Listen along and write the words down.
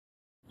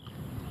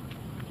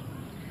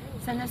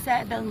San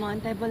Jose del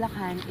Monte,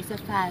 Bulacan is a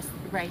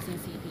fast-rising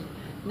city,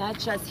 not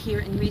just here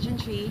in Region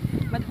 3,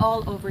 but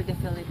all over the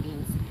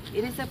Philippines.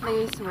 It is a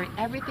place where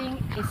everything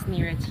is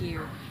near to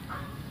you.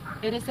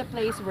 It is a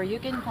place where you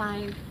can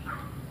find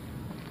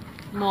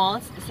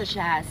malls such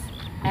as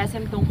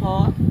SM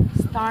Tungko,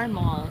 Star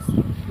Malls,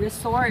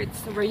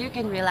 resorts where you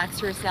can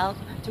relax yourself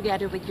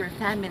together with your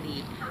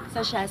family,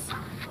 such as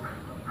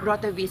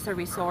Grotto Vista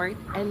Resort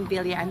and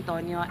Villa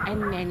Antonio,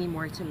 and many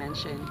more to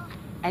mention.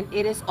 And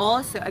it is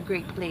also a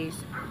great place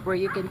where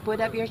you can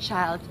put up your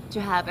child to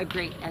have a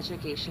great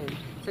education,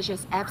 such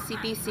as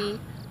FCPC,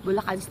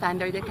 Bulacan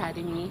Standard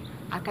Academy,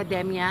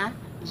 Academia,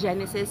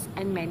 Genesis,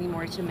 and many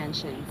more to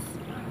mention.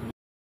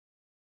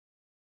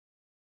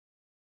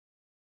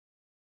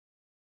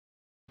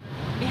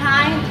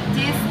 Behind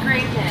this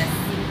greatness,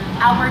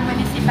 our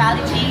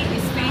municipality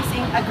is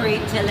facing a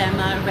great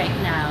dilemma right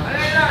now.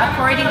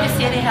 According to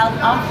City Health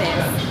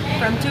Office,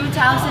 from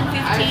 2015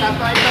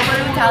 to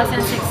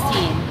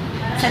 2016,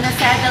 San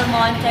Jose del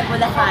Monte,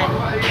 Bulacan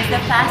is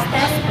the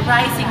fastest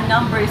rising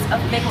numbers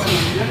of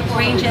victims,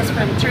 ranges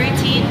from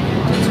 13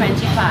 to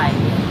 25.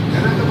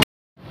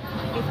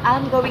 If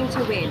I'm going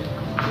to win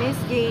Miss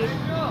Gay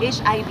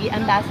HIV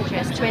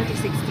Ambassadress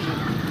 2016,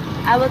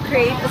 I will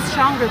create a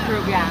stronger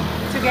program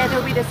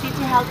together with the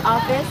City Health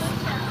Office,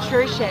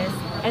 churches,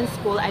 and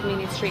school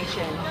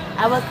administration.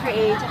 I will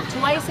create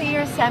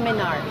twice-a-year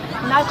seminar,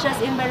 not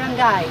just in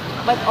barangay,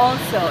 but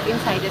also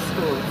inside the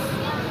schools.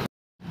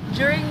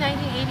 During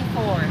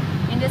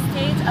 1984, in the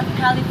state of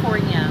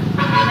California,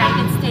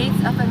 United States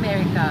of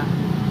America,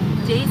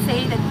 they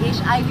say that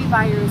HIV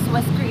virus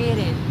was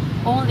created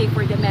only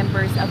for the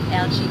members of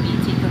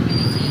LGBT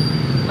community.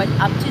 But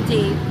up to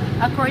date,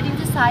 according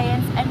to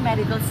science and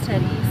medical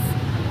studies,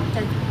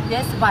 that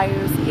this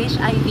virus,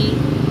 HIV,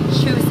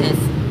 chooses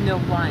no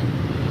one.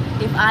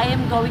 If I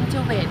am going to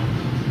win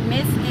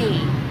Miss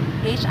Gay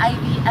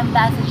HIV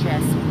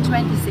Ambassadress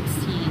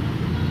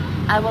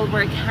 2016, I will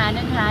work hand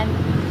in hand,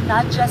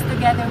 not just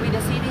together with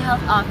the City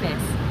Health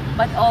Office,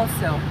 but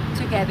also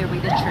together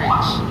with the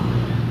church.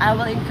 I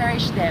will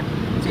encourage them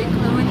to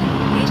include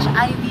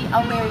HIV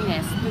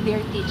awareness to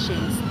their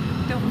teachings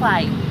to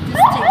fight the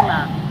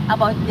stigma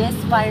about this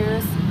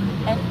virus,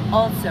 and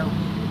also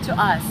to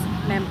us,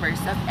 members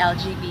of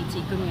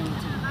LGBT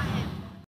community.